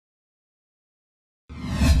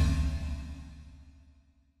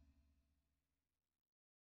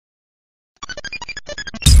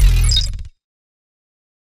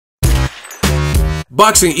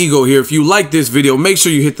Boxingego here. If you like this video, make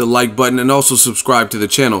sure you hit the like button and also subscribe to the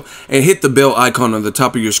channel and hit the bell icon on the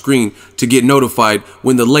top of your screen to get notified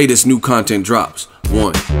when the latest new content drops.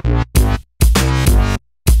 One.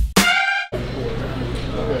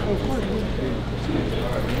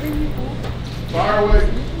 Fire away.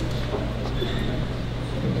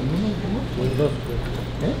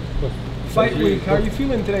 Fight week, how are you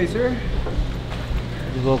feeling today, sir?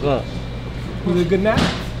 Just woke up. You had a good nap?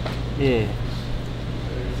 Yeah.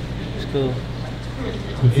 It's cool.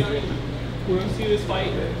 Do you see this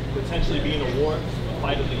fight potentially being a war, a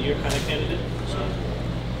fight of the year kind of candidate?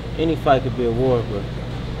 Any fight could be a war, but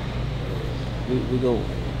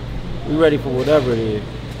we ready for whatever it is.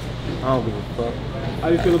 I don't give a fuck. How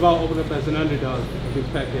do you feel about opening up as an underdog against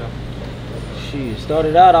Pacquiao? Shit,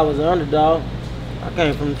 started out I was an underdog. I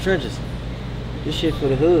came from the trenches. This shit for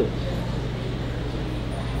the hood.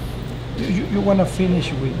 You want to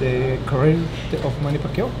finish with the career of Manny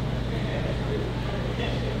Pacquiao?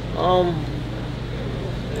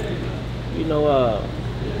 You know,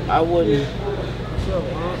 I wouldn't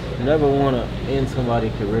never want to end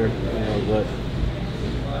somebody's career, you know, but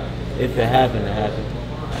if it happened, it happened.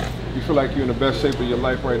 You feel like you're in the best shape of your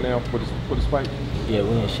life right now for this fight? Yeah,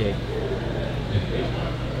 we in shape.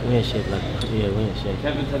 We in shape, like, yeah, we in shape.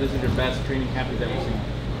 Kevin said this is your best training camp he's ever seen.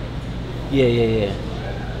 Yeah.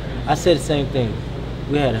 I said the same thing.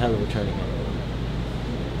 We had a hell of a training camp.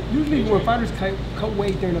 Usually when fighters cut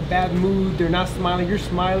weight, they're in a bad mood, they're not smiling, you're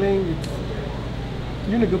smiling,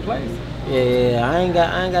 you're in a good place. Yeah, I ain't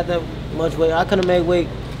got that much weight. I could have made weight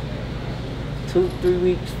 2, 3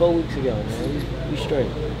 weeks, 4 weeks ago, man. We straight.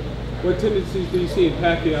 What tendencies do you see in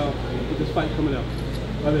Pacquiao with this fight coming up?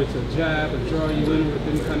 Whether it's a jab, a draw you in with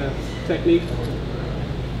any kind of technique?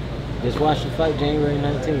 Just watch the fight January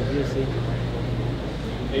 19th, you'll see.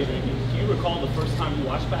 Adrien, do you recall the first time you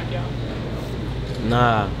watched Pacquiao?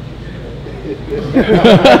 Nah. You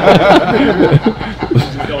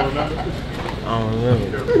don't remember? I don't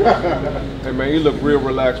remember. Hey man, you look real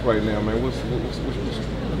relaxed right now, man. What's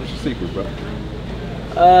your secret, bro?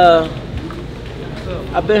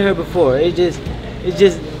 I've been here before. It's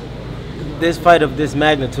just this fight of this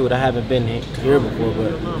magnitude. I haven't been here before,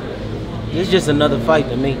 but it's just another fight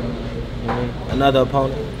to me. You know, another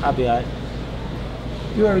opponent. I'll be alright.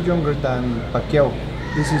 You are younger than Pacquiao.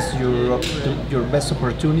 This is your best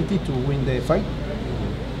opportunity to win the fight?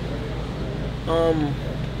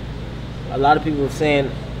 A lot of people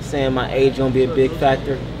saying my age gonna be a big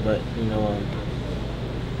factor, but you know,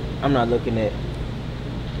 I'm not looking at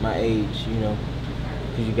my age, you know,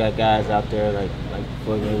 because you got guys out there like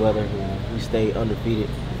Floyd Mayweather who stay undefeated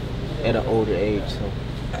at an older age. So,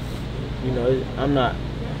 you know, I'm not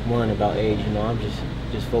worrying about age. You know, I'm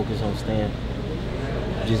just focused on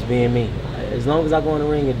just being me. As long as I go in the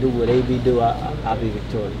ring and do what AB do, I'll be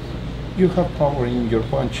victorious. You have power in your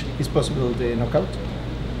punch. Is possible the knockout?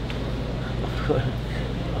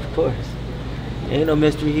 Of course. Ain't no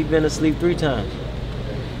mystery. He's been asleep 3 times.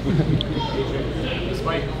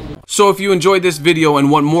 So if you enjoyed this video and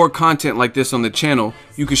want more content like this on the channel,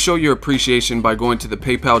 you can show your appreciation by going to the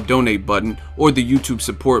PayPal donate button or the YouTube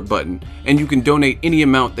support button, and you can donate any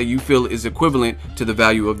amount that you feel is equivalent to the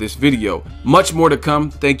value of this video. Much more to come.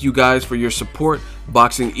 Thank you guys for your support.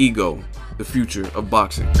 Boxingego, the future of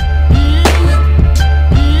boxing.